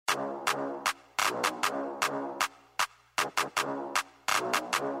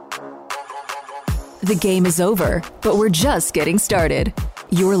The game is over, but we're just getting started.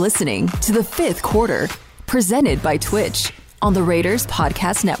 You're listening to the fifth quarter, presented by Twitch on the Raiders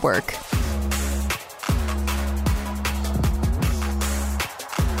Podcast Network.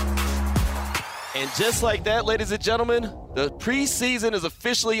 And just like that, ladies and gentlemen, the preseason is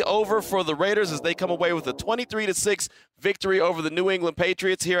officially over for the Raiders as they come away with a 23-6 victory over the New England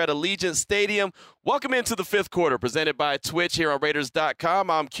Patriots here at Allegiant Stadium. Welcome into the fifth quarter, presented by Twitch here on Raiders.com.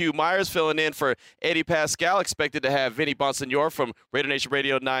 I'm Q Myers, filling in for Eddie Pascal. Expected to have Vinny Bonsignor from Raider Nation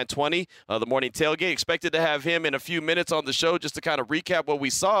Radio 920, the morning tailgate. Expected to have him in a few minutes on the show just to kind of recap what we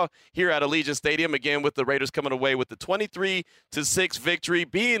saw here at Allegiant Stadium, again with the Raiders coming away with the 23-6 victory,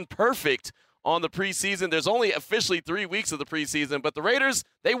 being perfect on the preseason. There's only officially 3 weeks of the preseason, but the Raiders,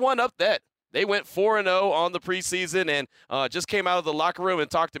 they won up that. They went 4-0 on the preseason and just came out of the locker room and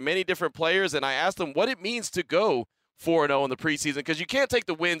talked to many different players, and I asked them what it means to go 4-0 in the preseason, because you can't take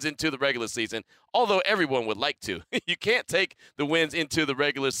the wins into the regular season, although everyone would like to. You can't take the wins into the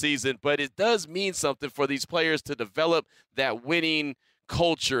regular season, but it does mean something for these players to develop that winning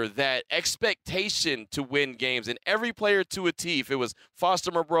culture, that expectation to win games, and every player to a T. If it was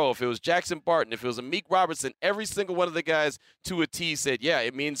Foster Moreau, if it was Jackson Barton, if it was Amik Robertson, every single one of the guys to a T said, yeah,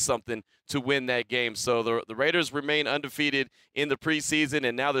 it means something to win that game. So the Raiders remain undefeated in the preseason,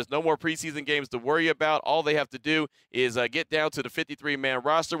 and now there's no more preseason games to worry about. All they have to do is get down to the 53-man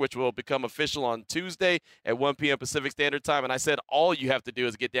roster, which will become official on Tuesday at 1 p.m. Pacific Standard Time. And I said all you have to do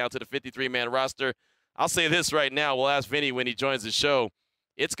is get down to the 53-man roster. I'll say this right now. We'll ask Vinny when he joins the show.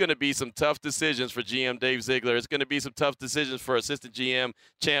 It's going to be some tough decisions for GM Dave Ziegler. It's going to be some tough decisions for assistant GM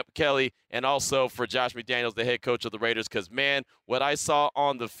Champ Kelly, and also for Josh McDaniels, the head coach of the Raiders, because, man, what I saw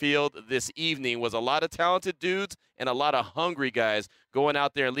on the field this evening was a lot of talented dudes and a lot of hungry guys going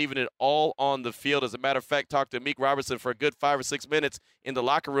out there and leaving it all on the field. As a matter of fact, talked to Amik Robertson for a good 5 or 6 minutes in the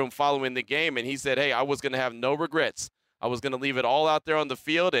locker room following the game, and he said, hey, I was going to have no regrets. I was going to leave it all out there on the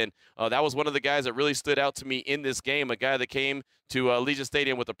field, and that was one of the guys that really stood out to me in this game, a guy that came to Allegiant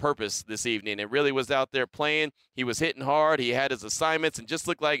Stadium with a purpose this evening and really was out there playing. He was hitting hard. He had his assignments and just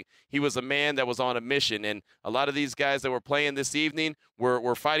looked like he was a man that was on a mission. And a lot of these guys that were playing this evening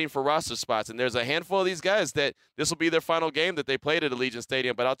were fighting for roster spots, and there's a handful of these guys that this will be their final game that they played at Allegiant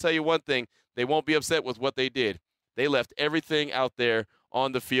Stadium. But I'll tell you one thing, they won't be upset with what they did. They left everything out there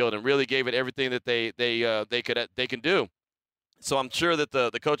on the field and really gave it everything that they can do. So I'm sure that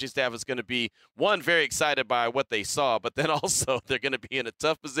the coaching staff is going to be, one, very excited by what they saw, but then also they're going to be in a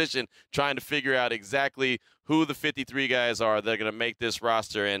tough position trying to figure out exactly who the 53 guys are that are going to make this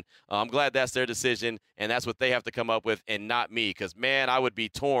roster. And I'm glad that's their decision, and that's what they have to come up with and not me, because, man, I would be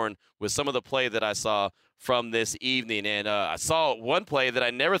torn with some of the play that I saw from this evening. And I saw one play that I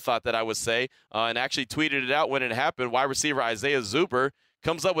never thought that I would say and actually tweeted it out when it happened. Wide receiver Isaiah Zuber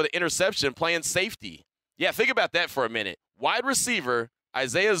comes up with an interception playing safety. Yeah, think about that for a minute. Wide receiver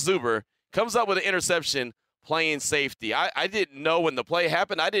Isaiah Zuber comes up with an interception playing safety. I didn't know when the play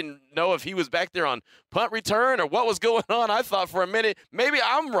happened. I didn't know if he was back there on punt return or what was going on. I thought for a minute, maybe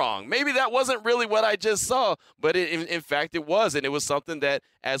I'm wrong. Maybe that wasn't really what I just saw. But in fact, it was. And it was something that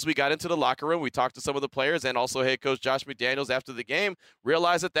as we got into the locker room, we talked to some of the players and also head coach Josh McDaniels after the game,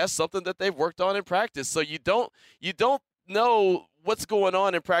 realized that that's something that they've worked on in practice. So you don't know what's going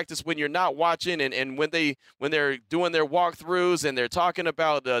on in practice when you're not watching, and when they're doing their walkthroughs and they're talking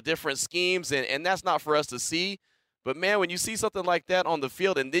about different schemes, and that's not for us to see. But, man, when you see something like that on the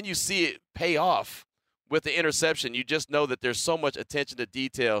field and then you see it pay off with the interception, you just know that there's so much attention to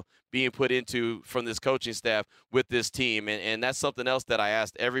detail being put into from this coaching staff with this team. And that's something else that I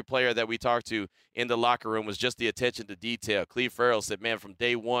asked every player that we talked to in the locker room, was just the attention to detail. Cleve Farrell said, man, from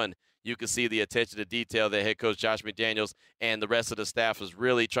day one, you can see the attention to detail that head coach Josh McDaniels and the rest of the staff is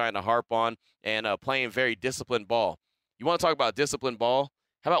really trying to harp on, and playing very disciplined ball. You want to talk about disciplined ball?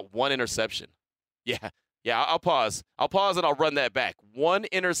 How about one interception? Yeah, I'll pause. And I'll run that back. One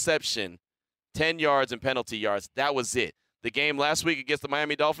interception, 10 yards and penalty yards. That was it. The game last week against the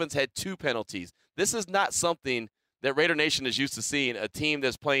Miami Dolphins had 2 penalties. This is not something that Raider Nation is used to seeing, a team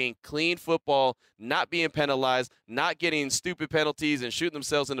that's playing clean football, not being penalized, not getting stupid penalties and shooting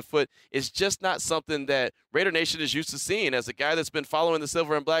themselves in the foot. It's just not something that Raider Nation is used to seeing. As a guy that's been following the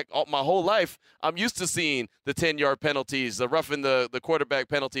silver and black my whole life, I'm used to seeing the 10-yard penalties, the roughing the quarterback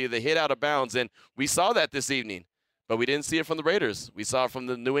penalty, the hit out of bounds, and we saw that this evening. But we didn't see it from the Raiders. We saw it from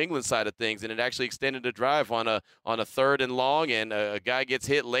the New England side of things, and it actually extended a drive on a 3rd and long, and a guy gets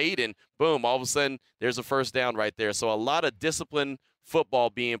hit late, and boom, all of a sudden there's a first down right there. So a lot of disciplined football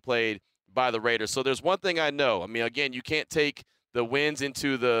being played by the Raiders. So there's one thing I know. I mean, again, you can't take the wins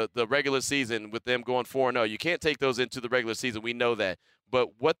into the regular season with them going 4-0. You can't take those into the regular season. We know that.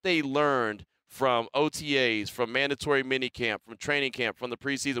 But what they learned from OTAs, from mandatory minicamp, from training camp, from the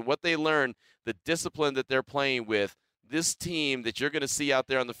preseason, what they learned, the discipline that they're playing with, this team that you're going to see out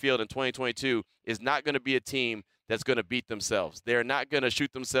there on the field in 2022 is not going to be a team that's going to beat themselves. They're not going to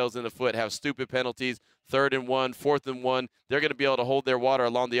shoot themselves in the foot, have stupid penalties, 3rd and 1, 4th and 1. They're going to be able to hold their water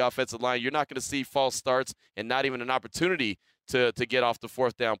along the offensive line. You're not going to see false starts and not even an opportunity to get off the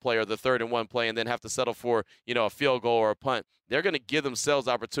 4th down play or the 3rd and 1 play and then have to settle for, a field goal or a punt. They're going to give themselves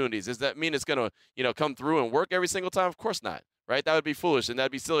opportunities. Does that mean it's going to, come through and work every single time? Of course not, right? That would be foolish, and that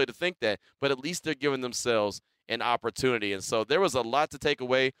would be silly to think that. But at least they're giving themselves an opportunity. And so there was a lot to take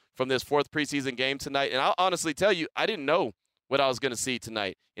away from this 4th preseason game tonight. And I'll honestly tell you, I didn't know what I was going to see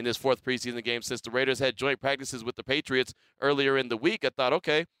tonight in this 4th preseason game. Since the Raiders had joint practices with the Patriots earlier in the week, I thought,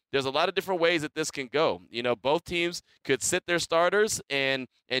 okay, there's a lot of different ways that this can go. Both teams could sit their starters and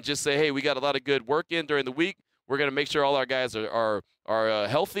just say, hey, we got a lot of good work in during the week. We're going to make sure all our guys are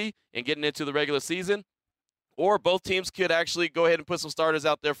healthy and getting into the regular season. Or both teams could actually go ahead and put some starters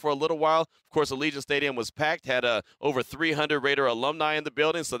out there for a little while. Of course, Allegiant Stadium was packed, had over 300 Raider alumni in the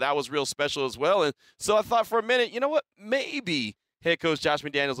building, so that was real special as well. And so I thought for a minute, you know what, maybe head coach Josh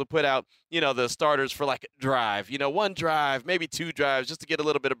McDaniels will put out, the starters for like a drive, one drive, maybe 2 drives just to get a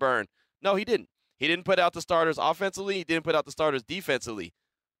little bit of burn. No, he didn't. He didn't put out the starters offensively. He didn't put out the starters defensively.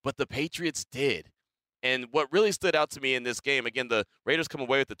 But the Patriots did. And what really stood out to me in this game, again, the Raiders come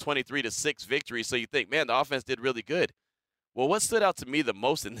away with a 23-6 victory, so you think, man, the offense did really good. Well, what stood out to me the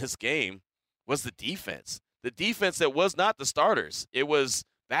most in this game was the defense. The defense that was not the starters. It was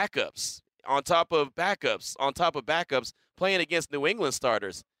backups on top of backups on top of backups playing against New England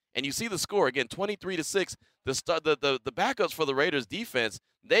starters. And you see the score, again, 23-6. The backups for the Raiders defense,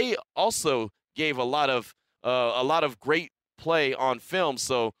 they also gave a lot of great play on film.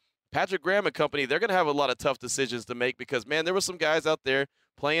 So Patrick Graham and company, they're going to have a lot of tough decisions to make because, man, there were some guys out there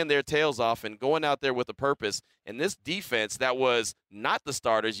playing their tails off and going out there with a purpose. And this defense that was not the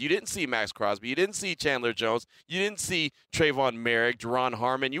starters, you didn't see Max Crosby, you didn't see Chandler Jones, you didn't see Trayvon Merrick, Jerron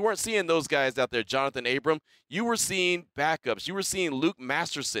Harmon. You weren't seeing those guys out there, Jonathan Abram. You were seeing backups. You were seeing Luke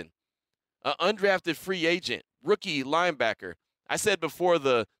Masterson, an undrafted free agent, rookie linebacker. I said before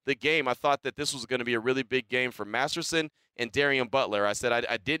the game, I thought that this was going to be a really big game for Masterson and Darian Butler. I said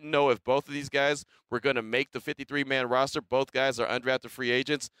I didn't know if both of these guys were going to make the 53-man roster. Both guys are undrafted free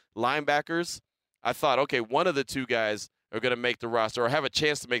agents, linebackers. I thought, okay, one of the two guys are going to make the roster or have a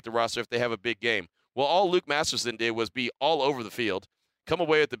chance to make the roster if they have a big game. Well, all Luke Masterson did was be all over the field, come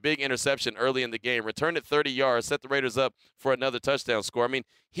away with the big interception early in the game, return it 30 yards, set the Raiders up for another touchdown score. I mean,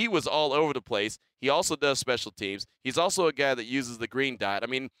 he was all over the place. He also does special teams. He's also a guy that uses the green dot. I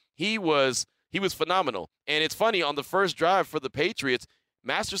mean, he was phenomenal. And it's funny, on the first drive for the Patriots,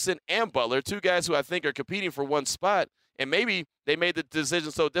 Masterson and Butler, two guys who I think are competing for one spot, and maybe they made the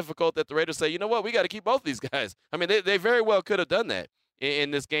decision so difficult that the Raiders say, you know what, we got to keep both these guys. I mean, they very well could have done that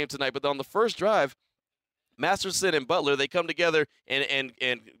in this game tonight. But on the first drive, Masterson and Butler, they come together and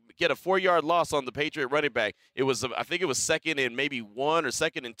get a 4-yard loss on the Patriot running back. It was, I think it was 2nd and maybe 1 or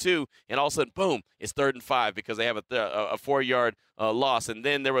 2nd and 2, and all of a sudden, boom, it's 3rd and 5 because they have a 4-yard loss. And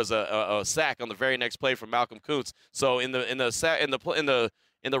then there was a sack on the very next play from Malcolm Kuntz. So in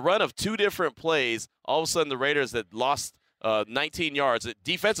the run of 2 different plays, all of a sudden the Raiders had lost 19 yards.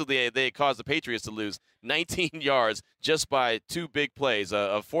 Defensively, they caused the Patriots to lose 19 yards just by 2 big plays,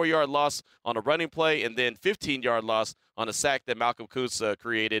 a 4-yard loss on a running play and then 15-yard loss on a sack that Malcolm Kuntz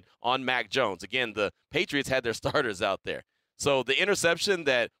created on Mac Jones. Again, the Patriots had their starters out there. So the interception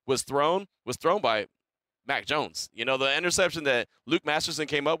that was thrown by Mac Jones. You know, the interception that Luke Masterson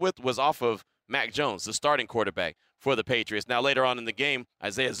came up with was off of Mac Jones, the starting quarterback for the Patriots. Now, later on in the game,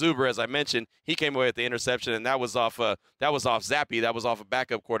 Isaiah Zuber, as I mentioned, he came away with the interception, and that was off Zappe. That was off a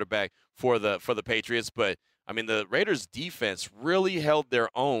backup quarterback for the Patriots. But I mean, the Raiders' defense really held their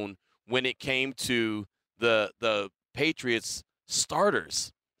own when it came to the Patriots'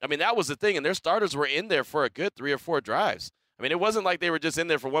 starters. I mean, that was the thing, and their starters were in there for a good 3 or 4 drives. I mean, it wasn't like they were just in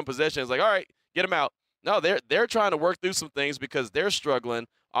there for one possession. It's like, all right, get them out. No, they're trying to work through some things because they're struggling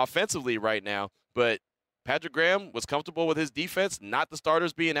offensively right now. But Patrick Graham was comfortable with his defense, not the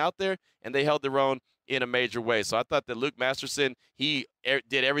starters being out there, and they held their own in a major way. So I thought that Luke Masterson, he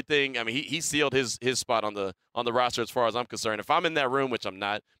did everything. I mean, he sealed his spot on the roster as far as I'm concerned. If I'm in that room, which I'm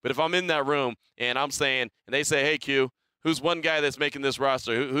not, but if I'm in that room and I'm saying, and they say, hey, Q, who's one guy that's making this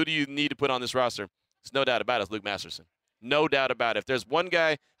roster? Who do you need to put on this roster? There's no doubt about it, it's Luke Masterson. No doubt about it. If there's one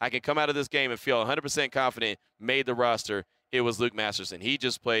guy I can come out of this game and feel 100% confident made the roster, it was Luke Masterson. He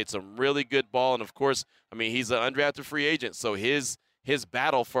just played some really good ball. And, of course, I mean, he's an undrafted free agent, so his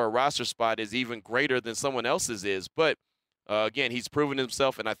battle for a roster spot is even greater than someone else's is. But, again, he's proven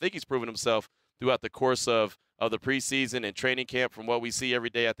himself, and I think he's proven himself throughout the course of the preseason and training camp from what we see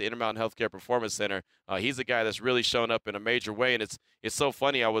every day at the Intermountain Healthcare Performance Center. He's a guy that's really shown up in a major way, and it's so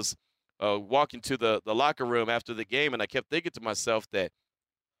funny. I was walking to the locker room after the game, and I kept thinking to myself that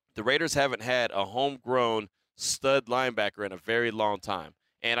the Raiders haven't had a homegrown stud linebacker in a very long time.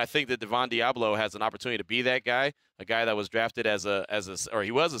 And I think that Devon Diablo has an opportunity to be that guy, a guy that was drafted or he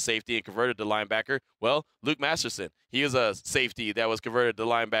was a safety and converted to linebacker. Well, Luke Masterson, he is a safety that was converted to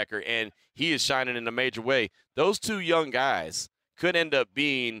linebacker, and he is shining in a major way. Those two young guys could end up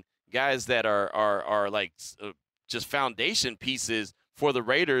being guys that are like just foundation pieces for the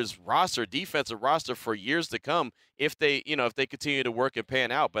Raiders roster, defensive roster for years to come if they continue to work and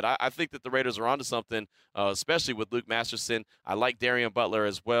pan out. But I think that the Raiders are onto something, especially with Luke Masterson. I like Darian Butler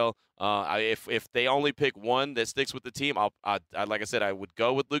as well. If they only pick one that sticks with the team, like I said, I would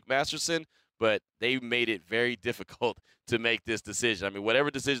go with Luke Masterson. But they made it very difficult to make this decision. I mean, whatever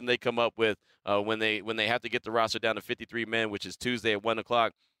decision they come up with when they have to get the roster down to 53 men, which is Tuesday at 1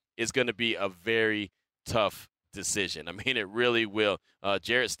 o'clock, is going to be a very tough decision. I mean, it really will.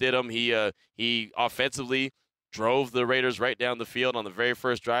 Jarrett Stidham, he offensively drove the Raiders right down the field on the very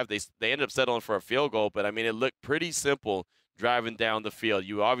first drive. They ended up settling for a field goal, but I mean, it looked pretty simple driving down the field.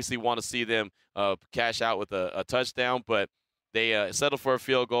 You obviously want to see them cash out with a touchdown, but they settled for a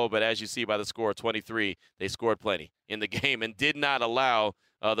field goal. But as you see by the score, 23, they scored plenty in the game and did not allow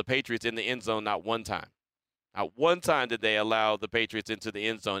the Patriots in the end zone not one time. Not one time did they allow the Patriots into the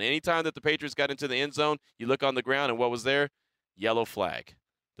end zone. Anytime that the Patriots got into the end zone, you look on the ground and what was there? Yellow flag.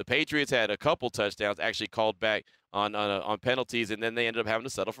 The Patriots had a couple touchdowns actually called back on penalties, and then they ended up having to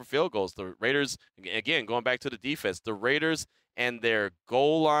settle for field goals. The Raiders, again, going back to the defense, the Raiders and their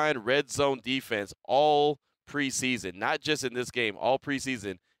goal line red zone defense all preseason, not just in this game, all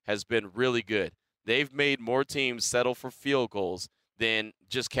preseason has been really good. They've made more teams settle for field goals than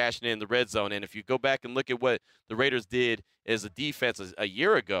just cashing in the red zone. And if you go back and look at what the Raiders did as a defense a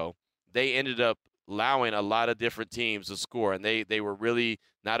year ago, they ended up allowing a lot of different teams to score, and they were really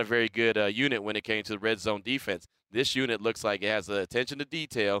not a very good unit when it came to the red zone defense. This unit looks like it has the attention to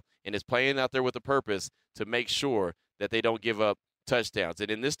detail and is playing out there with a purpose to make sure that they don't give up touchdowns. And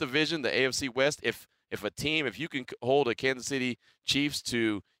in this division, the AFC West, if you can hold a Kansas City Chiefs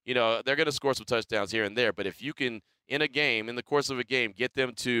to, they're going to score some touchdowns here and there, but if you can, in the course of a game, get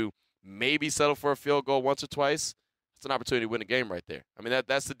them to maybe settle for a field goal once or twice, it's an opportunity to win a game right there. I mean,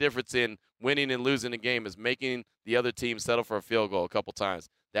 that's the difference in winning and losing a game, is making the other team settle for a field goal a couple times.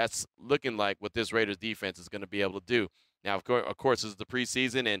 That's looking like what this Raiders defense is going to be able to do. Now, of course, this is the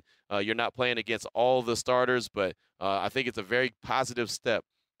preseason, and you're not playing against all the starters, but I think it's a very positive step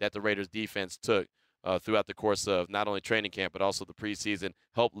that the Raiders defense took throughout the course of not only training camp but also the preseason,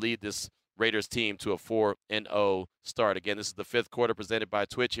 help lead this Raiders team to a 4-0 start. Again, this is the fifth quarter presented by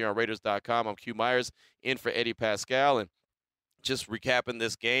Twitch here on Raiders.com. I'm Q Myers in for Eddie Pascal, and just recapping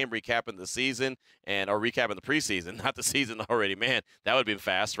this game, recapping the season, or recapping the preseason, not the season already. Man, that would have been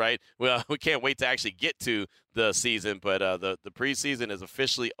fast, right? Well, we can't wait to actually get to the season, but the preseason is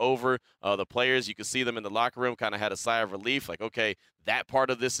officially over. The players, you can see them in the locker room, kind of had a sigh of relief, like, okay, that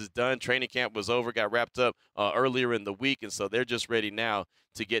part of this is done. Training camp was over, got wrapped up earlier in the week, and so they're just ready now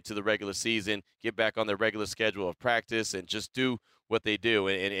to get to the regular season, get back on their regular schedule of practice, and just do what they do.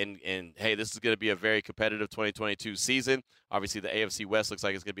 And hey, this is going to be a very competitive 2022 season. Obviously, the AFC West looks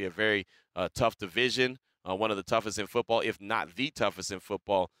like it's going to be a very tough division, one of the toughest in football, if not the toughest in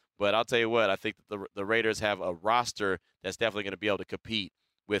football. But I'll tell you what, I think that the Raiders have a roster that's definitely going to be able to compete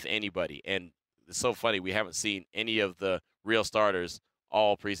with anybody. And it's so funny, we haven't seen any of the real starters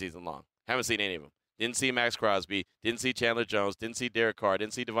all preseason long. Haven't seen any of them. Didn't see Max Crosby, didn't see Chandler Jones, didn't see Derek Carr,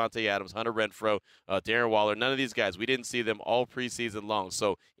 didn't see Devontae Adams, Hunter Renfrow, Darren Waller. None of these guys. We didn't see them all preseason long.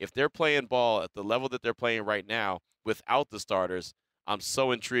 So if they're playing ball at the level that they're playing right now without the starters, I'm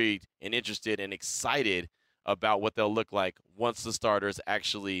so intrigued and interested and excited about what they'll look like once the starters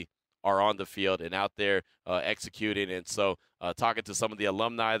actually are on the field and out there executing. And so talking to some of the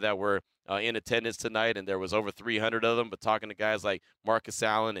alumni that were in attendance tonight, and there was over 300 of them, but talking to guys like Marcus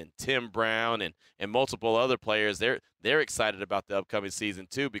Allen and Tim Brown and multiple other players, they're excited about the upcoming season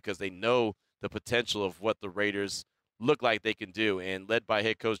too, because they know the potential of what the Raiders look like they can do. And led by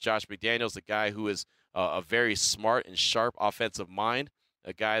head coach Josh McDaniels, a guy who is a very smart and sharp offensive mind,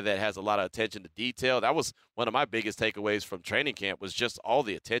 a guy that has a lot of attention to detail. That was one of my biggest takeaways from training camp, was just all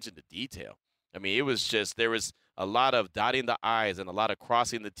the attention to detail. I mean, it was just, there was a lot of dotting the I's and a lot of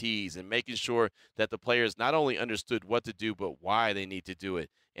crossing the T's and making sure that the players not only understood what to do, but why they need to do it.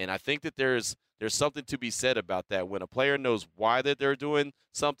 And I think that there's something to be said about that. When a player knows why that they're doing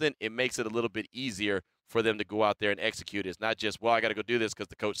something, it makes it a little bit easier for them to go out there and execute. It's not just, well, I got to go do this because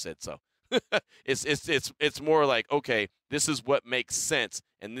the coach said so. It's more like, okay, this is what makes sense,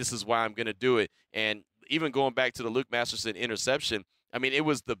 and this is why I'm going to do it. And even going back to the Luke Masterson interception, I mean, it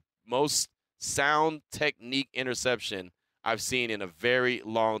was the most sound technique interception I've seen in a very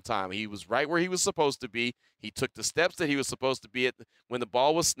long time. He was right where he was supposed to be. He took the steps that he was supposed to be at when the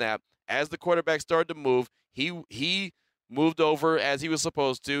ball was snapped. As the quarterback started to move, he moved over as he was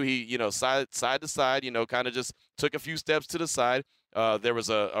supposed to. He, side to side, kind of just took a few steps to the side. There was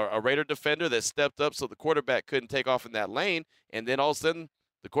a Raider defender that stepped up so the quarterback couldn't take off in that lane. And then all of a sudden,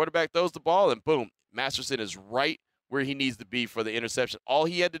 the quarterback throws the ball, and boom, Masterson is right where he needs to be for the interception. All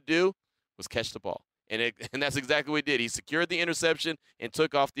he had to do was catch the ball. And that's exactly what he did. He secured the interception and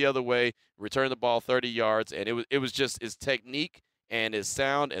took off the other way, returned the ball 30 yards, and it was just as technique and as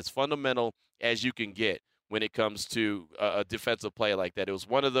sound, as fundamental as you can get when it comes to a defensive play like that. It was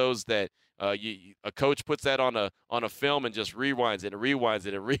one of those that a coach puts that on a film and just rewinds it and rewinds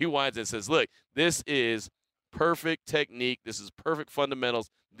it and rewinds it and says, look, this is perfect technique. This is perfect fundamentals.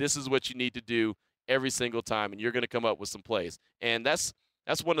 This is what you need to do every single time, and you're going to come up with some plays. And that's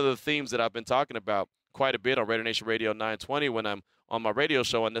one of the themes that I've been talking about quite a bit on Raider Nation Radio 920 when I'm on my radio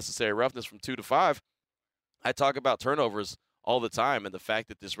show Unnecessary Roughness from 2 to 5. I talk about turnovers all the time and the fact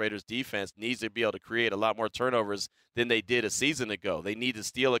that this Raiders defense needs to be able to create a lot more turnovers than they did a season ago. They need to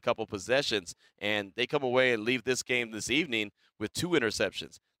steal a couple possessions, and they come away and leave this game this evening with 2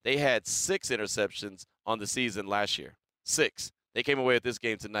 interceptions. They had 6 interceptions on the season last year. 6. They came away with this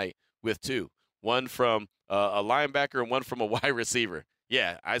game tonight with 2. One from a linebacker and one from a wide receiver.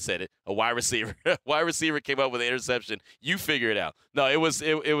 Yeah, I said it. A wide receiver. Wide receiver came up with an interception. You figure it out. No, it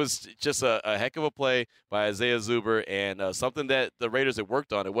was just a heck of a play by Isaiah Zuber and something that the Raiders had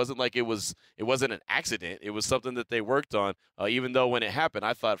worked on. It wasn't like it wasn't an accident. It was something that they worked on. Even though when it happened,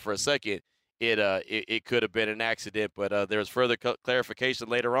 I thought for a second it could have been an accident, but there was further clarification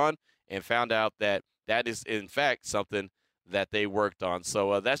later on and found out that is in fact something that they worked on.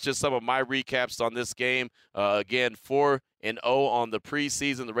 So that's just some of my recaps on this game. Again, 4-0 on the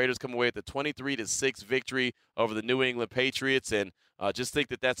preseason. The Raiders come away with a 23-6 victory over the New England Patriots, and just think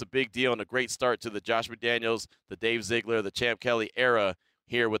that that's a big deal and a great start to the Josh McDaniels, the Dave Ziegler, the Champ Kelly era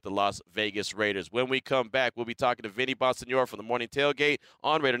here with the Las Vegas Raiders. When we come back, we'll be talking to Vinny Bonsignore from the Morning Tailgate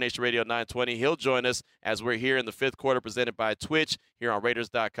on Raider Nation Radio 920. He'll join us as we're here in the 5th quarter presented by Twitch here on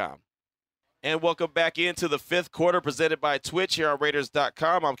Raiders.com. And welcome back into the 5th quarter presented by Twitch here on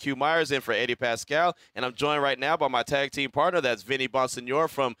Raiders.com. I'm Q Myers in for Eddie Pascal, and I'm joined right now by my tag team partner. That's Vinny Bonsignore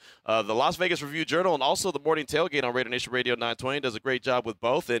from the Las Vegas Review-Journal and also the Morning Tailgate on Raider Nation Radio 920. Does a great job with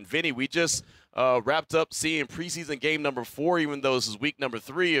both. And, Vinny, we just wrapped up seeing preseason game number 4, even though this is week number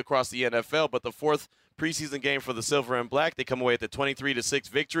 3 across the NFL, but the 4th preseason game for the Silver and Black. They come away with a 23-6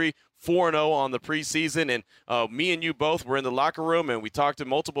 victory, 4-0 on the preseason. And me and you both were in the locker room, and we talked to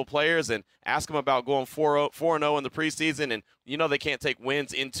multiple players and asked them about going 4-0 in the preseason. And, they can't take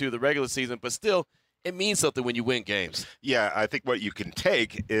wins into the regular season, but still, it means something when you win games. Yeah, I think what you can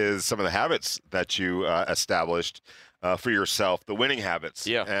take is some of the habits that you established for yourself, the winning habits.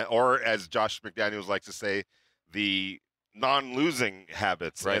 Yeah. Or as Josh McDaniels likes to say, the non-losing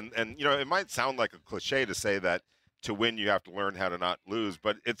habits. Right. And it might sound like a cliche to say that to win you have to learn how to not lose,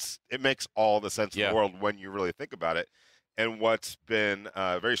 but it makes all the sense in the world when you really think about it. And what's been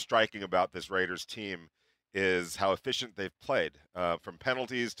very striking about this Raiders team is how efficient they've played, from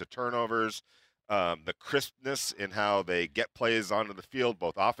penalties to turnovers, the crispness in how they get plays onto the field,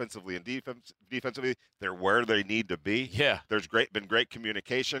 both offensively and defensively. They're where they need to be. Yeah. There's been great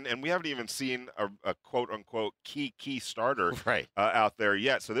communication, and we haven't even seen a quote-unquote key starter out there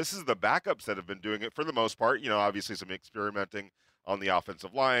yet. So this is the backups that have been doing it for the most part. Obviously some experimenting on the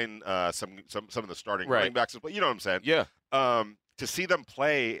offensive line, some of the starting running backs. But you know what I'm saying? Yeah. To see them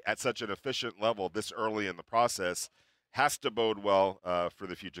play at such an efficient level this early in the process has to bode well for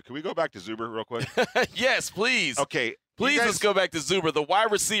the future. Can we go back to Zuber real quick? Yes, please. Okay. Please, let's go back to Zuber, the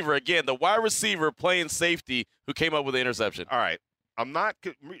wide receiver. Again, the wide receiver playing safety who came up with the interception. All right.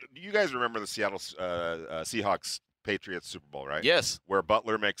 Do you guys remember the Seattle Seahawks Patriots Super Bowl, right? Yes. Where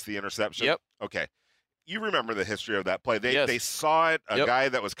Butler makes the interception? Yep. Okay. You remember the history of that play. They saw it, a guy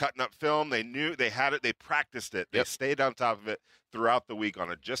that was cutting up film. They knew they had it. They practiced it. They stayed on top of it throughout the week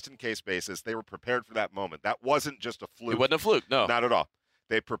on a just-in-case basis. They were prepared for that moment. That wasn't just a fluke. It wasn't a fluke, no. Not at all.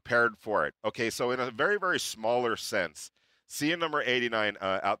 They prepared for it. Okay, so in a very, very smaller sense, seeing number 89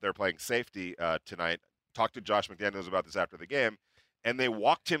 out there playing safety tonight, talked to Josh McDaniels about this after the game, and they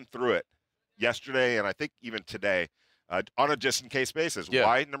walked him through it yesterday and I think even today on a just-in-case basis. Yeah.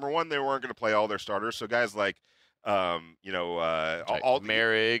 Why? Number one, they weren't going to play all their starters, so guys like Mayrig,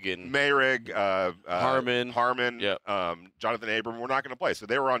 Harmon, Yep. Jonathan Abram were not going to play, so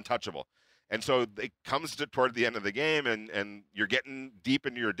they were untouchable. And so it comes to toward the end of the game, and you're getting deep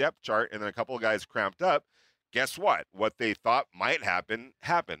into your depth chart, and then a couple of guys cramped up. Guess what? What they thought might happen,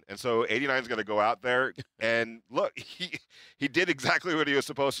 happened. And so 89 is going to go out there, and look, he did exactly what he was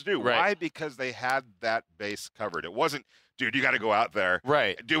supposed to do. Right. Why? Because they had that base covered. It wasn't, dude, you got to go out there.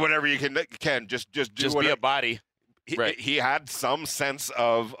 Right. Do whatever you can. Just be a body. He had some sense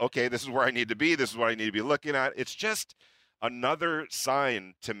of, okay, this is where I need to be. This is what I need to be looking at. It's just another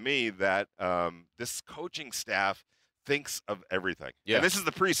sign to me that this coaching staff thinks of everything. Yeah. And this is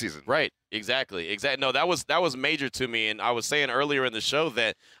the preseason. Right. Exactly. No, that was major to me. And I was saying earlier in the show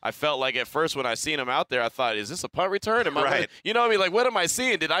that I felt like at first when I seen him out there, I thought, is this a punt return? Right. You know what I mean? Like, what am I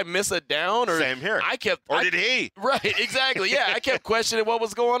seeing? Did I miss a down? Or Same here. Did he? Right. Exactly. Yeah. I kept questioning what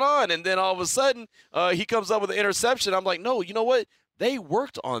was going on. And then all of a sudden, he comes up with an interception. I'm like, no, you know what? They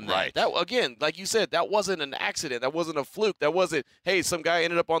worked on that. Right. That, again, like you said, that wasn't an accident. That wasn't a fluke. That wasn't, hey, some guy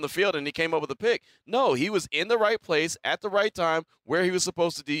ended up on the field and he came up with a pick. No, he was in the right place at the right time where he was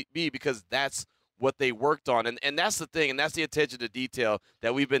supposed to be, because that's what they worked on. And that's the thing, and that's the attention to detail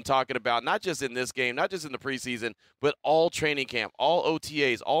that we've been talking about, not just in this game, not just in the preseason, but all training camp, all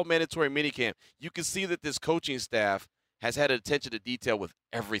OTAs, all mandatory minicamp. You can see that this coaching staff has had attention to detail with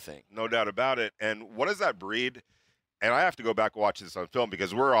everything. No doubt about it. And what does that breed? And I have to go back and watch this on film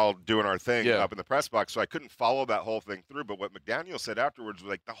because we're all doing our thing up in the press box, so I couldn't follow that whole thing through. But what McDaniel said afterwards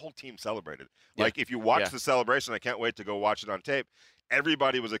was like the whole team celebrated. Yeah. Like if you watch the celebration, I can't wait to go watch it on tape.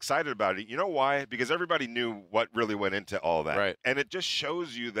 Everybody was excited about it. You know why? Because everybody knew what really went into all that. Right. And it just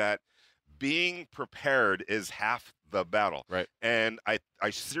shows you that being prepared is half the battle. Right. And I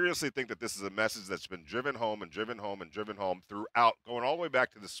seriously think that this is a message that's been driven home and driven home and driven home throughout, going all the way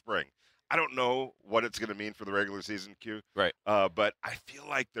back to the spring. I don't know what it's going to mean for the regular season, Q. Right. But I feel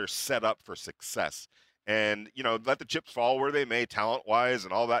like they're set up for success. And, let the chips fall where they may, talent-wise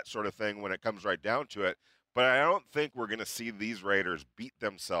and all that sort of thing when it comes right down to it. But I don't think we're going to see these Raiders beat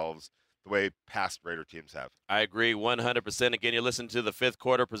themselves the way past Raider teams have. I agree 100%. Again, you're listening to the Fifth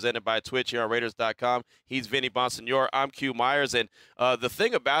Quarter presented by Twitch here on Raiders.com. He's Vinny Bonsignore. I'm Q Myers. And the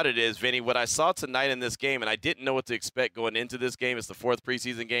thing about it is, Vinny, what I saw tonight in this game, and I didn't know what to expect going into this game. It's the fourth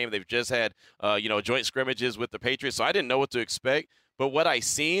preseason game. They've just had, joint scrimmages with the Patriots, so I didn't know what to expect. But what I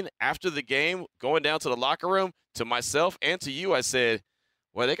seen after the game, going down to the locker room, to myself and to you, I said,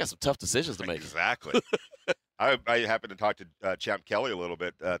 well, they got some tough decisions to make. Exactly. I happened to talk to Champ Kelly a little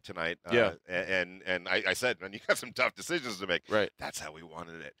bit tonight. And I said, man, you got some tough decisions to make. Right. That's how we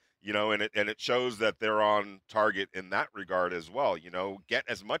wanted it. And it shows that they're on target in that regard as well. Get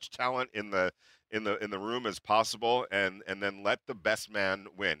as much talent in the room as possible, and then let the best man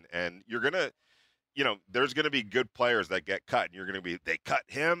win. And you're gonna, there's gonna be good players that get cut, and you're gonna be, they cut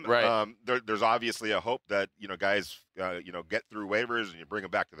him. Right. There's obviously a hope that guys get through waivers and you bring them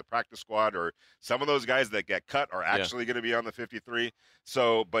back to the practice squad, or some of those guys that get cut are actually going to be on the 53.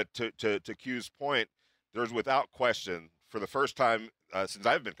 So, but to Q's point, there's without question, for the first time since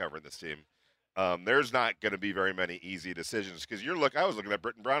I've been covering this team, there's not going to be very many easy decisions, because I was looking at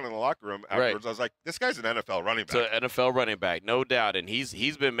Britton Brown in the locker room afterwards. Right. I was like, this guy's an NFL running back. It's an NFL running back, no doubt. And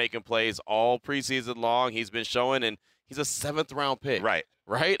he's been making plays all preseason long. He's been showing, and he's a 7th-round pick.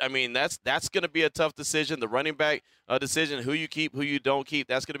 Right. I mean, that's going to be a tough decision. The running back decision, who you keep, who you don't keep,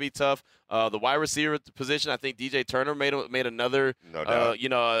 that's going to be tough. The wide receiver position, I think DJ Turner made another,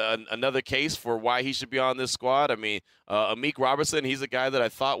 another case for why he should be on this squad. I mean, Amik Robertson, he's a guy that I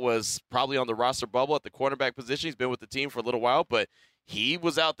thought was probably on the roster bubble at the cornerback position. He's been with the team for a little while, but he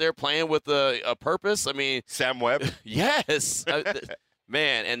was out there playing with a purpose. I mean, Sam Webb. Yes.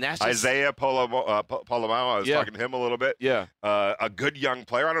 Man, and that's just, Isaiah Polamalu. I was talking to him a little bit. Yeah. A good young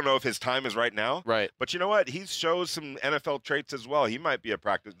player. I don't know if his time is right now. Right. But you know what? He shows some NFL traits as well. He might be a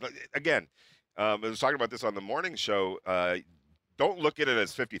practice. Again, I was talking about this on the morning show. Don't look at it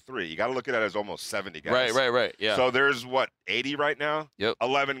as 53. You got to look at it as almost 70 guys. Right. Yeah. So there's, 80 right now? Yep.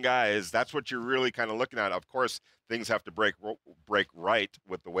 11 guys. That's what you're really kind of looking at. Of course, things have to break right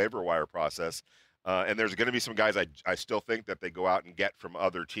with the waiver wire process. And there's going to be some guys I still think that they go out and get from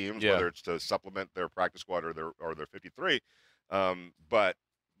other teams, whether it's to supplement their practice squad or their 53. But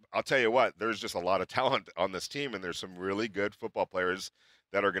I'll tell you what, there's just a lot of talent on this team, and there's some really good football players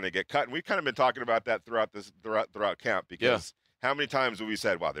that are going to get cut. And we've kind of been talking about that throughout camp, because how many times have we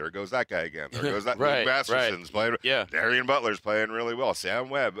said, wow, there goes that guy again. There goes that Luke Masterson's playing. Yeah. Darian Butler's playing really well. Sam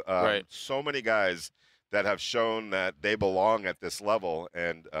Webb. So many guys that have shown that they belong at this level,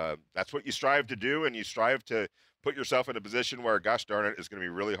 and that's what you strive to do, and you strive to put yourself in a position where, gosh darn it, it's going to be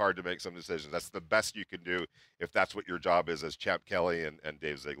really hard to make some decisions. That's the best you can do if that's what your job is as Champ Kelly and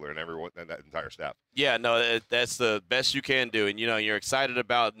Dave Ziegler and everyone and that entire staff. Yeah, no, that's the best you can do. And, you're excited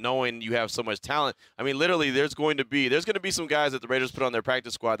about knowing you have so much talent. I mean, literally, there's going to be some guys that the Raiders put on their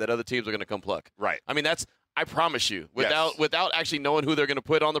practice squad that other teams are going to come pluck. Right. I mean, I promise you, without actually knowing who they're going to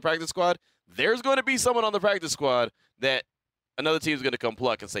put on the practice squad, there's going to be someone on the practice squad that another team's going to come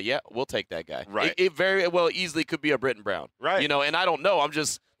pluck and say, yeah, we'll take that guy. Right. It very well easily could be a Britton Brown. Right. And I don't know. I'm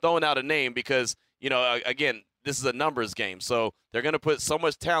just throwing out a name because, again, this is a numbers game. So they're going to put so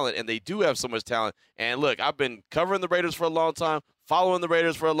much talent, and they do have so much talent. And, look, I've been covering the Raiders for a long time, following the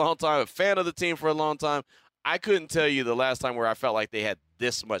Raiders for a long time, a fan of the team for a long time. I couldn't tell you the last time where I felt like they had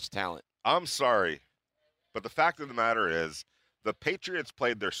this much talent. I'm sorry, but the fact of the matter is the Patriots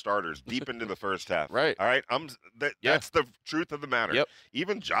played their starters deep into the first half. Right. All right. That's the truth of the matter. Yep.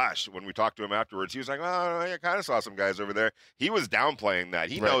 Even Josh, when we talked to him afterwards, he was like, oh, I kind of saw some guys over there. He was downplaying that.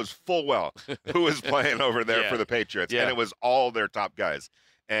 He knows full well who was playing over there for the Patriots. Yeah. And it was all their top guys.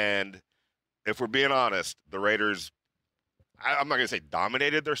 And if we're being honest, the Raiders, I'm not going to say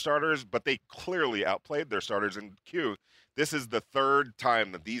dominated their starters, but they clearly outplayed their starters. And this is the third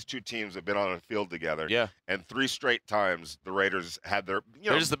time that these two teams have been on a field together. Yeah. And 3 straight times the Raiders had their,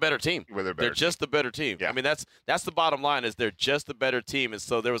 they're just the better team. They're just the better team. Yeah. I mean, that's the bottom line is they're just the better team. And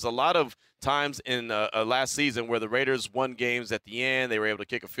so there was a lot of times in last season where the Raiders won games at the end. They were able to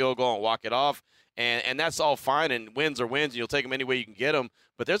kick a field goal and walk it off. And that's all fine. And wins are wins. And you'll take them any way you can get them.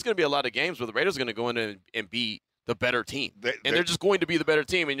 But there's going to be a lot of games where the Raiders are going to go in and be the better team. They're just going to be the better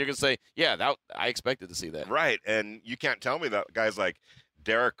team, and you're going to say, yeah, I expected to see that. Right, and you can't tell me that guys like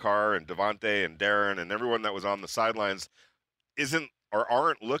Derek Carr and Devontae and Darren and everyone that was on the sidelines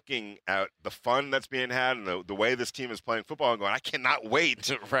aren't looking at the fun that's being had and the way this team is playing football and going, I cannot wait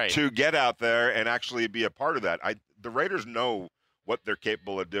to get out there and actually be a part of that. The Raiders know what they're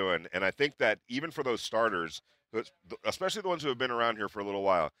capable of doing, and I think that even for those starters, especially the ones who have been around here for a little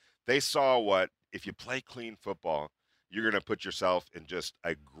while, they saw what, if you play clean football, you're going to put yourself in just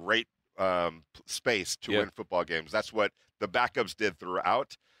a great space to win football games. That's what the backups did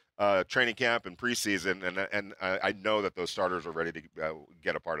throughout training camp and preseason, and I know that those starters are ready to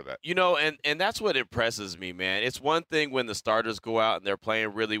get a part of that. And that's what impresses me, man. It's one thing when the starters go out and they're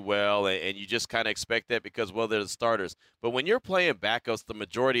playing really well, and you just kind of expect that because, well, they're the starters. But when you're playing backups the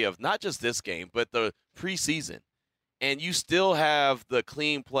majority of not just this game, but the preseason, and you still have the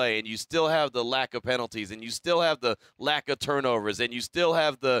clean play, and you still have the lack of penalties, and you still have the lack of turnovers, and you still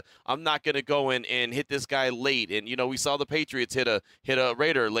have the I'm not going to go in and hit this guy late. And, we saw the Patriots hit a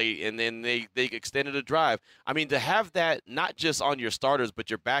Raider late, and then they extended a drive. I mean, to have that not just on your starters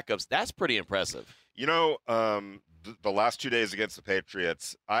but your backups, that's pretty impressive. The last 2 days against the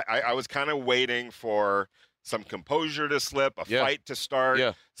Patriots, I was kind of waiting for some composure to slip, a fight to start,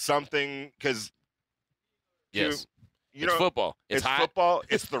 something, because yes. It's football. It's hot. Football.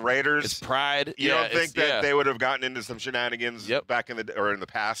 It's the Raiders. It's pride. You don't think that they would have gotten into some shenanigans back in the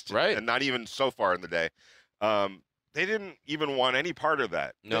past, right? And not even so far in the day. They didn't even want any part of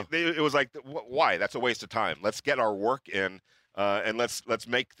that. No. It was like, why? That's a waste of time. Let's get our work in, and let's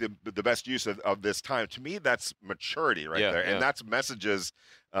make the best use of this time. To me, that's maturity right there, and that's messages,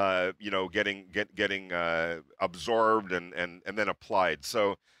 getting absorbed and then applied.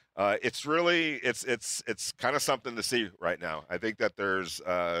 So. It's really it's kind of something to see right now. I think that there's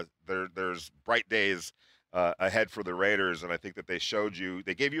bright days ahead for the Raiders, and I think that they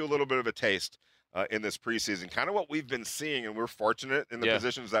gave you a little bit of a taste in this preseason, kind of what we've been seeing, and we're fortunate in the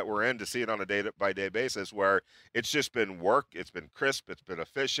positions that we're in to see it on a day-by-day basis, where it's just been work, it's been crisp, it's been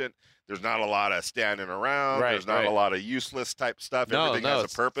efficient. There's not a lot of standing around. There's not a lot of useless type stuff. Everything has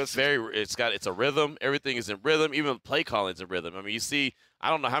a purpose. It's a rhythm. Everything is in rhythm. Even play calling's in rhythm. I mean, you see, I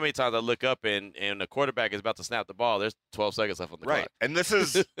don't know how many times I look up and the quarterback is about to snap the ball. There's 12 seconds left on the clock. And this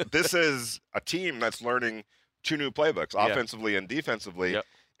is a team that's learning 2 new playbooks, offensively and defensively. Yep.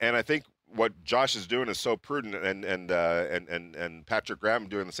 And I think what Josh is doing is so prudent, and Patrick Graham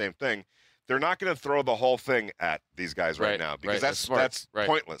doing the same thing. They're not going to throw the whole thing at these guys right now because that's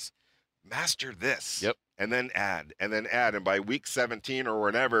pointless. Master this, and then add, and by week 17 or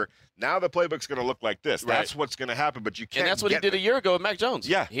whenever, now the playbook's going to look like this. Right. That's what's going to happen. But you can't. And that's what he did a year ago with Mac Jones.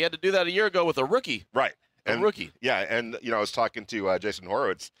 Yeah, he had to do that a year ago with a rookie. Right. A rookie. Yeah, and I was talking to Jason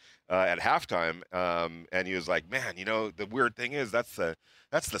Horowitz at halftime, and he was like, "Man, the weird thing is that's the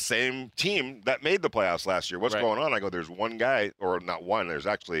same team that made the playoffs last year. What's going on?" I go, "There's one guy, or not one. There's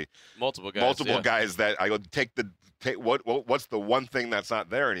actually multiple guys that I go what's the one thing that's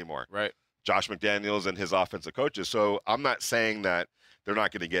not there anymore?" Right. Josh McDaniels and his offensive coaches. So I'm not saying that they're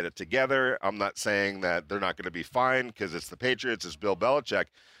not going to get it together. I'm not saying that they're not going to be fine because it's the Patriots, it's Bill Belichick.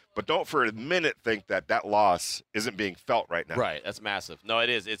 But don't for a minute think that loss isn't being felt right now. Right, that's massive. No, it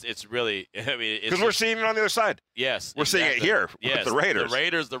is. It's really. I mean, because we're seeing it on the other side. Yes, we're seeing it here with the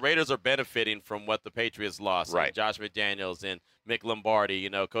Raiders. The Raiders are benefiting from what the Patriots lost. Right, Josh McDaniels and Mick Lombardi.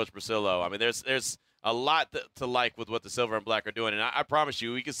 Coach Priscillo. I mean, there's a lot to like with what the Silver and Black are doing, and I promise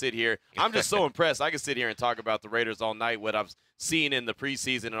you, we can sit here. I'm just so impressed. I can sit here and talk about the Raiders all night. What I've seen in the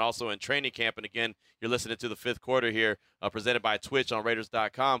preseason and also in training camp. And again, you're listening to the fifth quarter here, presented by Twitch on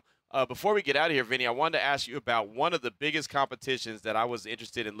Raiders.com. Before we get out of here, Vinny, I wanted to ask you about one of the biggest competitions that I was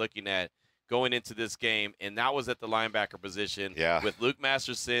interested in looking at going into this game, and that was at the linebacker position with Luke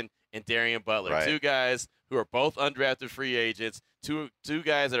Masterson and Darian Butler, right. Two guys who are both undrafted free agents, two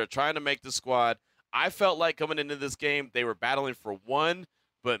guys that are trying to make the squad. I felt like coming into this game they were battling for one,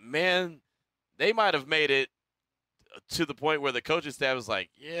 but, man, they might have made it to the point where the coaching staff was like,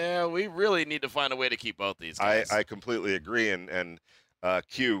 yeah, we really need to find a way to keep both these guys. I completely agree, and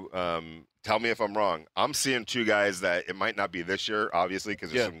Q, tell me if I'm wrong. I'm seeing two guys that it might not be this year, obviously,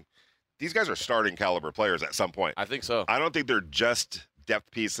 because these guys are starting caliber players at some point. I think so. I don't think they're just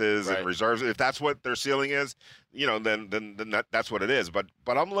depth pieces and reserves. If that's what their ceiling is, then that's what it is. But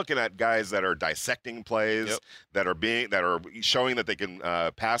I'm looking at guys that are dissecting plays, that are showing that they can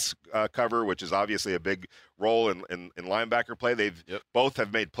pass cover, which is obviously a big role in linebacker play. They've both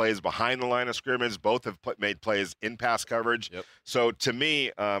have made plays behind the line of scrimmage. Both have made plays in pass coverage. So to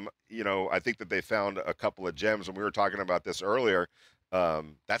me, I think that they found a couple of gems, and we were talking about this earlier.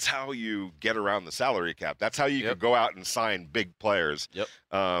 That's how you get around the salary cap. That's how you can go out and sign big players.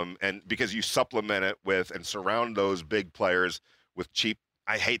 And because you supplement it with and surround those big players with cheap,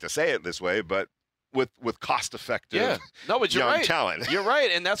 I hate to say it this way, but with cost-effective young talent. You're right,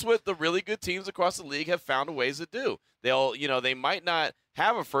 and that's what the really good teams across the league have found ways to do. They might not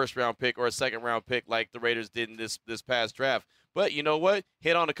have a first-round pick or a second-round pick like the Raiders did in this past draft, but you know what?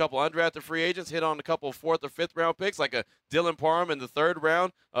 Hit on a couple undrafted free agents, hit on a couple of fourth or fifth round picks, like a Dylan Parham in the third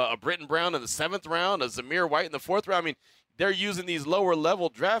round, a Britton Brown in the seventh round, a Zamir White in the fourth round. I mean, they're using these lower-level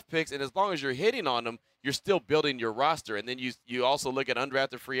draft picks, and as long as you're hitting on them, you're still building your roster. And then you also look at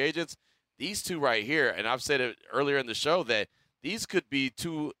undrafted free agents. These two right here, and I've said it earlier in the show that these could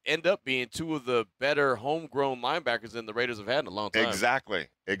end up being two of the better homegrown linebackers than the Raiders have had in a long time.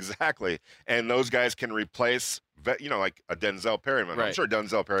 Exactly. And those guys can replace, like a Denzel Perryman. Right. I'm sure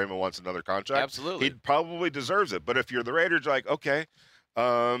Denzel Perryman wants another contract. Absolutely. He probably deserves it. But if you're the Raiders, you're like, okay.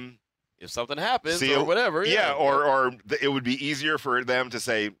 If something happens or whatever. Or it would be easier for them to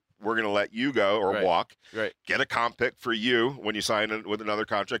say, we're going to let you go or walk. Right. Get a comp pick for you when you sign with another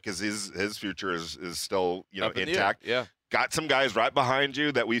contract because his future is still intact. Got some guys right behind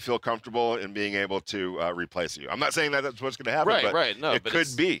you that we feel comfortable in being able to replace you. I'm not saying that that's what's going to happen, but it could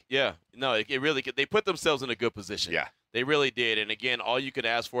be. Yeah. No, it really could. They put themselves in a good position. Yeah. They really did. And, again, all you could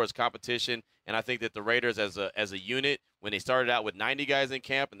ask for is competition. And I think that the Raiders as a unit, when they started out with 90 guys in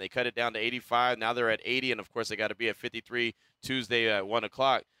camp and they cut it down to 85, now they're at 80. And, of course, they got to be at 53 Tuesday at 1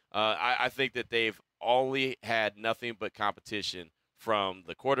 o'clock. I think that they've only had nothing but competition from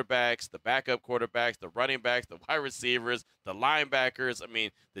the quarterbacks, the backup quarterbacks, the running backs, the wide receivers, the linebackers. I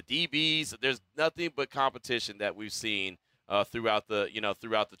mean, the DBs. There's nothing but competition that we've seen throughout the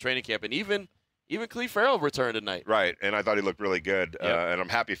training camp, and even Cleve Farrell returned tonight. Right, and I thought he looked really good, and I'm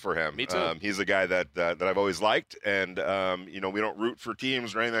happy for him. Me too. He's a guy that I've always liked, and we don't root for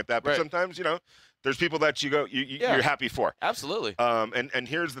teams or anything like that, but sometimes there's people that you're happy for. Absolutely. And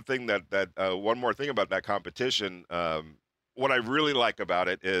here's the thing that one more thing about that competition. What I really like about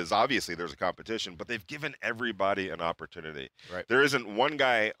it is obviously there's a competition, but they've given everybody an opportunity. Right. There isn't one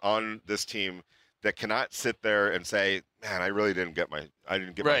guy on this team that cannot sit there and say, "Man, I really didn't get my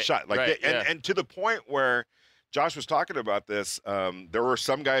shot." And to the point where Josh was talking about this, there were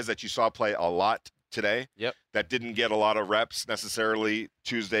some guys that you saw play a lot today that didn't get a lot of reps necessarily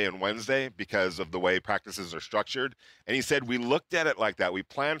Tuesday and Wednesday because of the way practices are structured. And he said, we looked at it like that. We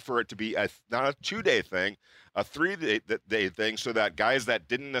planned for it to be not a 2-day thing, a 3-day thing, so that guys that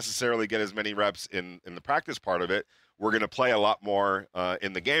didn't necessarily get as many reps in the practice part of it were going to play a lot more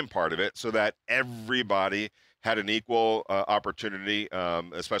in the game part of it, so that everybody had an equal opportunity,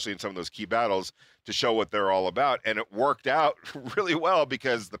 especially in some of those key battles, to show what they're all about. And it worked out really well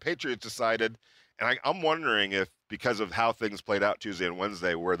because the Patriots decided, and I'm wondering if because of how things played out Tuesday and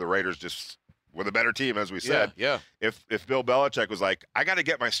Wednesday, where the Raiders just were the better team, as we said. If Bill Belichick was like, I got to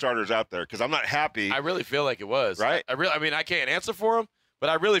get my starters out there because I'm not happy. I really feel like it was. Right? I can't answer for him, But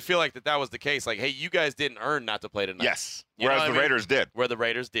I really feel like that was the case. Like, hey, you guys didn't earn not to play tonight. Yes, whereas the Raiders did. Where the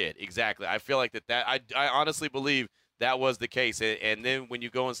Raiders did, exactly. I feel like that I honestly believe that was the case. And then when you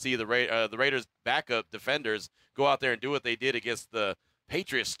go and see the Raiders' backup defenders go out there and do what they did against the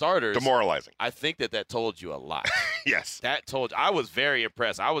Patriots starters, demoralizing. I think that told you a lot. Yes, that told you. I was very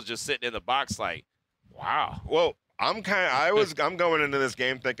impressed. I was just sitting in the box like, wow. Well, I'm going into this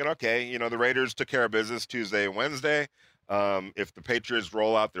game thinking, okay, the Raiders took care of business Tuesday and Wednesday. If the Patriots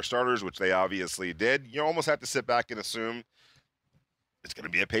roll out their starters, which they obviously did, you almost have to sit back and assume it's going to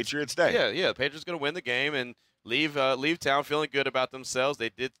be a Patriots day. Yeah. The Patriots going to win the game and leave town feeling good about themselves. They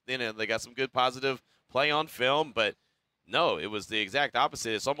did, they got some good positive play on film, but no, it was the exact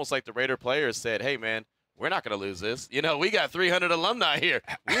opposite. It's almost like the Raider players said, "Hey, man, we're not going to lose this. We got 300 alumni here.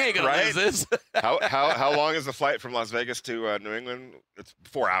 We ain't going to lose this." How long is the flight from Las Vegas to New England? It's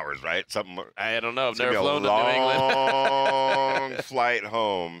 4 hours, right? Something. I don't know. I've never flown to New England. Long flight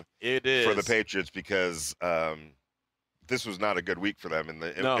home. It is for the Patriots because this was not a good week for them in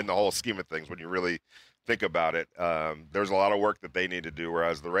the whole scheme of things. When you really think about it, there's a lot of work that they need to do.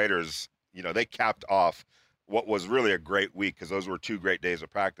 Whereas the Raiders, they capped off what was really a great week because those were 2 great days of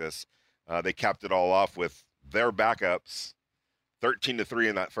practice. They capped it all off with their backups, 13-3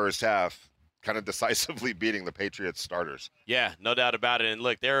 in that first half, kind of decisively beating the Patriots starters. Yeah, no doubt about it. And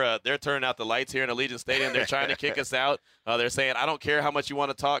look, they're turning out the lights here in Allegiant Stadium. They're trying to kick us out. They're saying, "I don't care how much you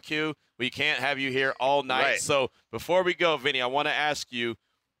want to talk, Q. We can't have you here all night." Right. So before we go, Vinny, I want to ask you,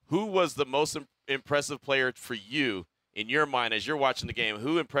 who was the most impressive player for you in your mind as you're watching the game?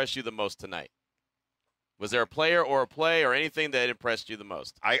 Who impressed you the most tonight? Was there a player or a play or anything that impressed you the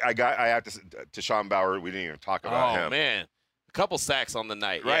most? I have to Sean Bauer. We didn't even talk about him. Oh, man. A couple sacks on the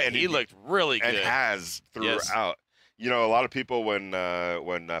night. Right. Yeah, and he looked really good. And has throughout. Yes. A lot of people when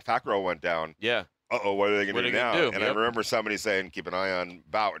Fackrell went down. Yeah. What are they going to do now? And Yep. I remember somebody saying, keep an eye on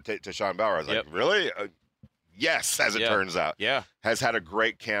Bauer, to Sean Bauer. I was like, really? Yes, as it turns out. Yeah. Has had a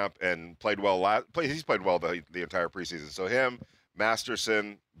great camp and played well. He's played well the entire preseason. So him,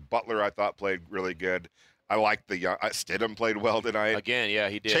 Masterson, Butler, I thought played really good. I like the young. Stidham played well tonight. Again, yeah,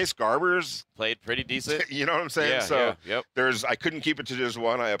 he did. Chase Garbers played pretty decent. You know what I'm saying? Yeah, so yep. I couldn't keep it to just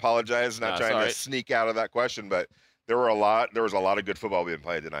one. I apologize, not trying to sneak out of that question, but there was a lot of good football being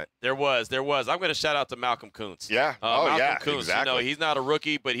played tonight. There was. I'm going to shout out to Malcolm Kuntz. Yeah. Malcolm Kuntz. Exactly. He's not a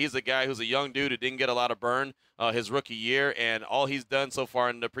rookie, but he's a guy who's a young dude who didn't get a lot of burn his rookie year, and all he's done so far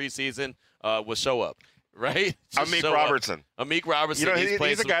in the preseason was show up. Right? Amik Robertson. Amik Robertson, he's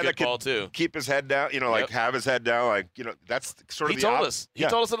played some good ball too. Keep his head down, have his head down, that's sort of He told us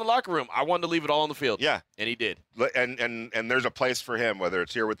in the locker room, I wanted to leave it all on the field. Yeah. And he did. And there's a place for him, whether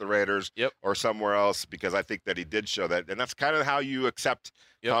it's here with the Raiders or somewhere else, because I think that he did show that. And that's kind of how you accept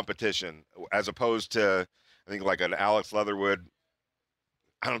competition, as opposed to, I think, like an Alex Leatherwood.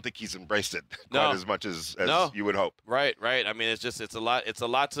 I don't think he's embraced it quite as much as you would hope. Right. I mean, it's a lot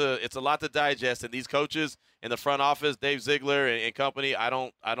to digest. And these coaches in the front office, Dave Ziegler and company, I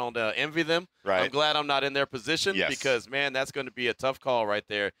don't envy them. Right. I'm glad I'm not in their position because, man, that's going to be a tough call right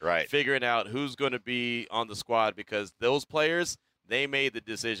there. Right. Figuring out who's going to be on the squad, because those players, they made the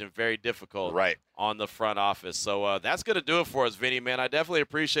decision very difficult on the front office. So that's going to do it for us, Vinny, man. I definitely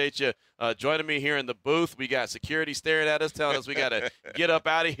appreciate you joining me here in the booth. We got security staring at us, telling us we got to get up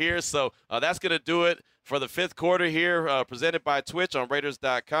out of here. So that's going to do it for the 5th quarter here, presented by Twitch on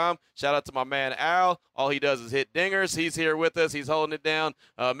Raiders.com. Shout out to my man Al. All he does is hit dingers. He's here with us. He's holding it down,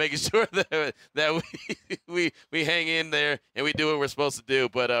 making sure that we hang in there and we do what we're supposed to do.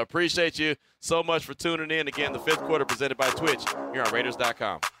 But appreciate you so much for tuning in. Again, the 5th quarter presented by Twitch here on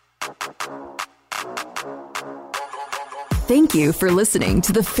Raiders.com. Thank you for listening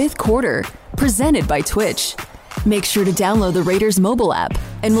to the 5th quarter, presented by Twitch. Make sure to download the Raiders mobile app,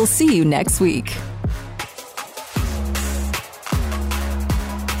 and we'll see you next week.